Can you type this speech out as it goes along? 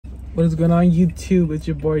What is going on YouTube? It's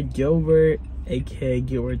your boy Gilbert, aka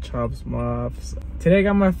Gilbert Chops Mops. Today I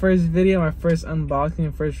got my first video, my first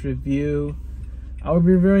unboxing, first review. I'll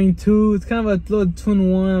be reviewing it's kind of a little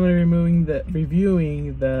 2-in-1. I'm gonna be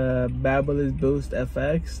reviewing the Babyliss Boost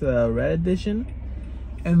FX, the red edition.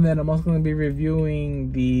 And then I'm also gonna be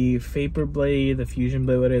reviewing the Faper blade, the fusion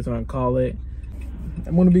blade, whatever you want to call it.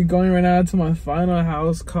 I'm gonna be going right now to my final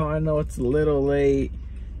house call. I know it's a little late.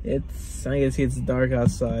 I can see it's dark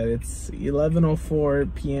outside. It's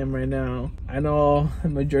 11:04 p.m. right now. I know the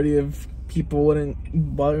majority of people wouldn't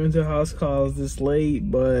bother into house calls this late,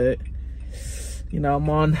 but you know, I'm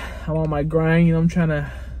on my grind. You know, I'm trying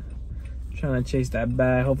to chase that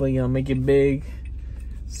bag. Hopefully, you know, make it big.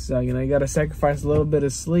 So, you know, you gotta sacrifice a little bit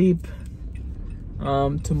of sleep.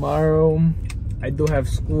 Tomorrow I do have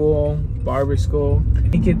school, barber school.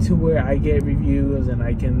 Make it to where I get reviews and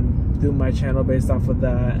I can do my channel based off of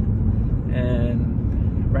that.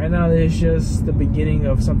 And right now it's just the beginning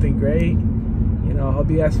of something great. You know, I hope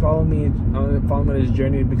you guys follow me on this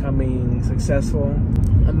journey to becoming successful.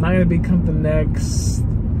 I'm not gonna become the next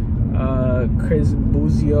Chris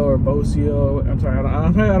Buzio or Bozio. I'm sorry,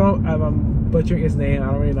 I'm butchering his name. I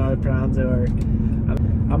don't really know how to pronounce it. Or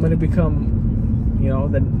I'm gonna become, you know,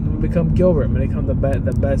 become Gilbert. I'm gonna become the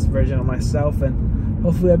best version of myself, and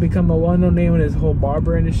hopefully I become a well-known name in this whole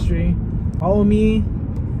barber industry. Follow me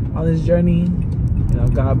on this journey. You know,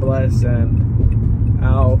 God bless, and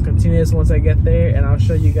I'll continue this once I get there, and I'll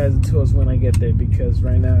show you guys the tools when I get there, because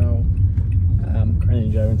right now I'm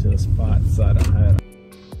currently driving to the spot, so I don't have it.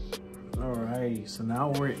 Alrighty, so now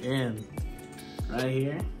we're in right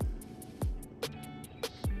here.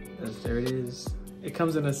 There it is. It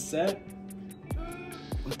comes in a set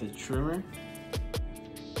with the trimmer.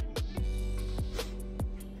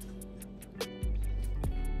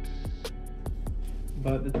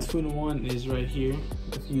 But the 2-in-1 is right here.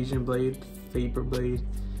 The fusion blade, Faper blade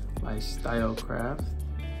by Stylecraft.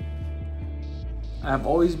 I've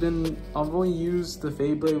only used the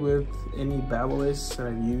Faper blade with any Babyliss that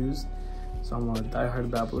I've used. So I'm a diehard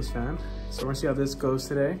Babyliss fan. So we're gonna see how this goes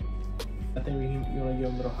today. I think we wanna get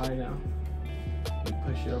a little high now. We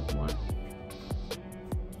push it up more.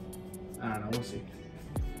 I don't know, we'll see.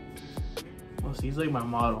 We'll see, he's like my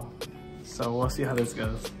model. So we'll see how this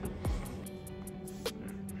goes.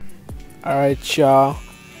 Alright, y'all.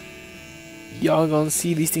 Y'all gonna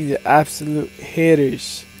see these things are absolute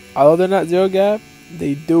hitters. Although they're not zero gap,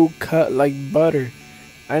 they do cut like butter.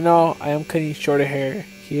 I know I am cutting shorter hair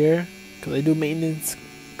here because I do maintenance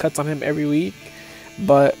cuts on him every week.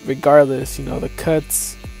 But regardless, you know, it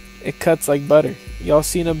cuts like butter. Y'all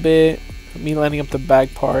seen a bit me lining up the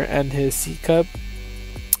back part and his C-cup,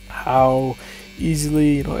 how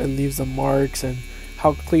easily, you know, it leaves the marks and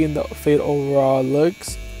how clean the fade overall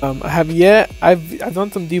looks. I've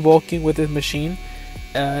done some debulking with this machine.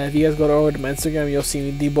 If you guys go over to my Instagram, you'll see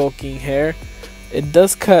me debulking hair. It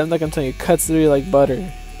does cut, like I'm telling you, it cuts literally like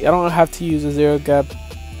butter. I don't have to use a zero gap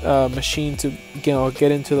machine to, you know,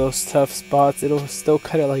 get into those tough spots. It'll still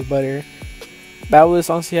cut it like butter. Babyliss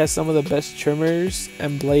honestly has some of the best trimmers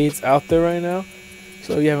and blades out there right now.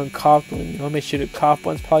 So if you haven't copped one, you know, make sure to cop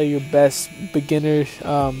one. It's probably your best beginner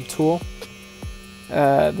tool.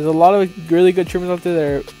 There's a lot of really good trimmers out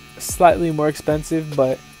there that are slightly more expensive,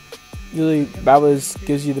 but really Babyliss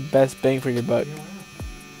gives you the best bang for your buck.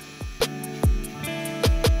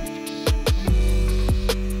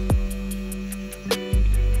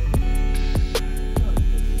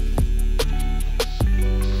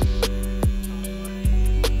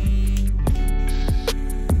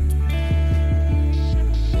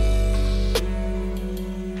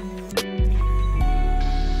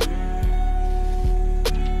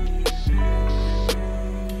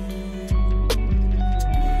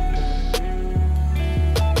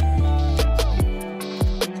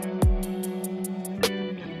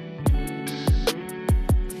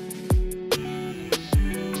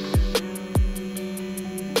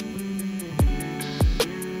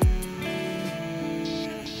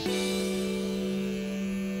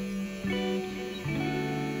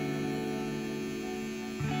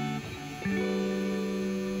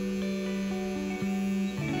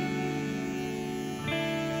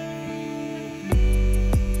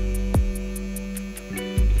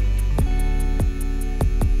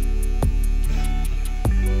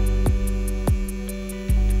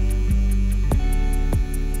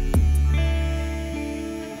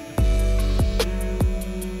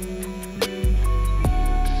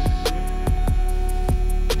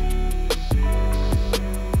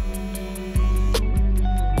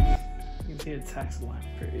 tax line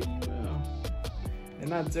pretty well. And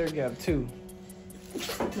not zero gap too.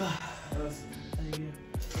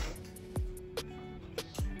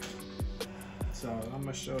 So I'm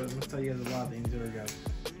gonna tell you guys a lot of things here, guys.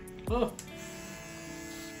 Oh.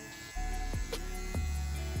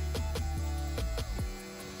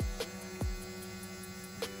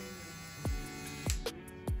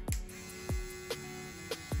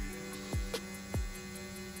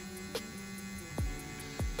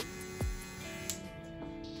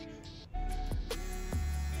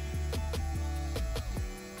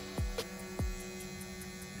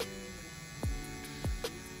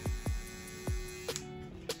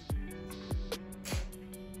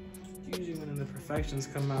 Usually when the imperfections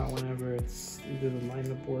come out, whenever it's either the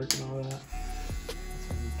lineup work and all that, that's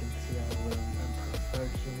when you can see all the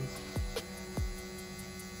imperfections.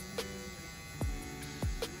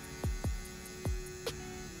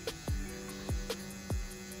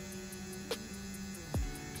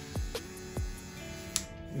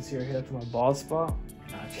 You can see right here, that's my bald spot.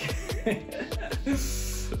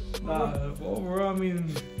 Nah, overall, I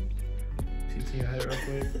mean, see your head real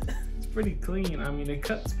quick. Pretty clean. I mean, it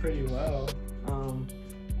cuts pretty well.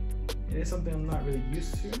 It is something I'm not really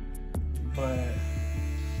used to, but it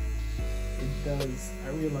does. I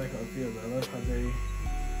really like how it feels. I love how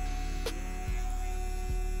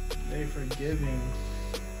they're forgiving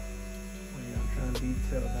when I'm trying to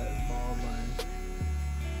detail that ball line.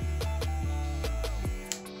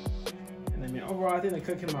 And I mean, overall, I think the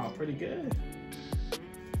cut came out pretty good.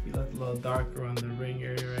 You left a little darker on the ring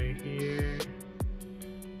area right here.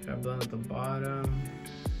 Got blend at the bottom,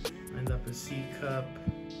 end up a C cup.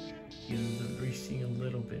 Using the greasing a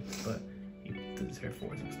little bit, but he did his hair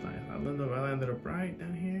forward, so it's nice. I landed up right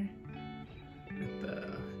down here with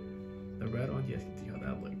the red one. You guys can see how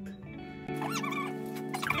that looked.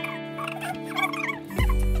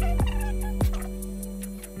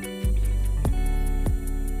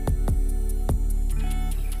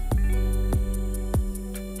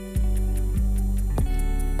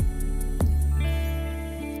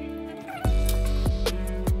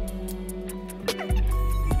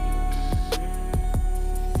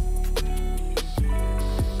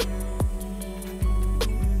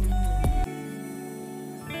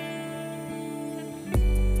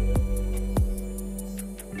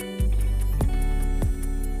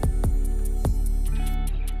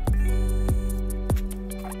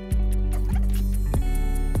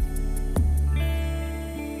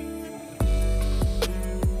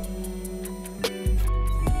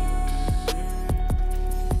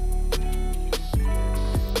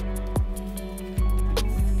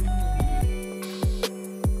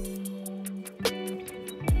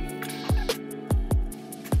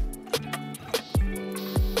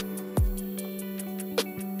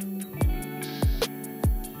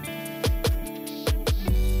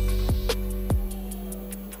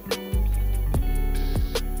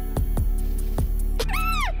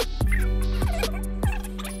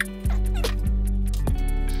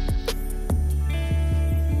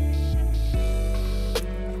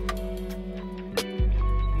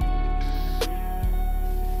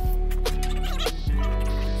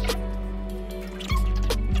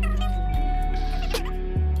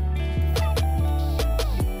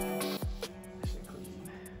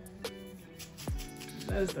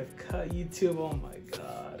 That's the cut, YouTube. Oh my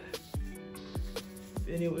god.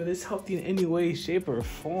 Anyway, this helped you in any way, shape, or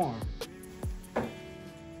form.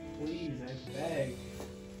 Please, I beg.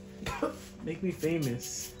 Make me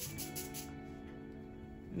famous.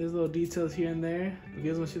 There's little details here and there. If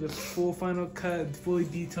you guys want to see the full final cut, fully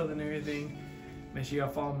detailed and everything, make sure y'all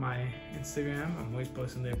follow my Instagram. I'm always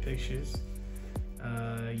posting their pictures.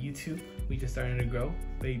 YouTube, we just starting to grow,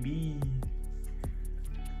 baby.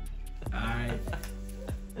 Alright.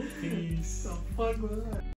 Peace. The fuck was that?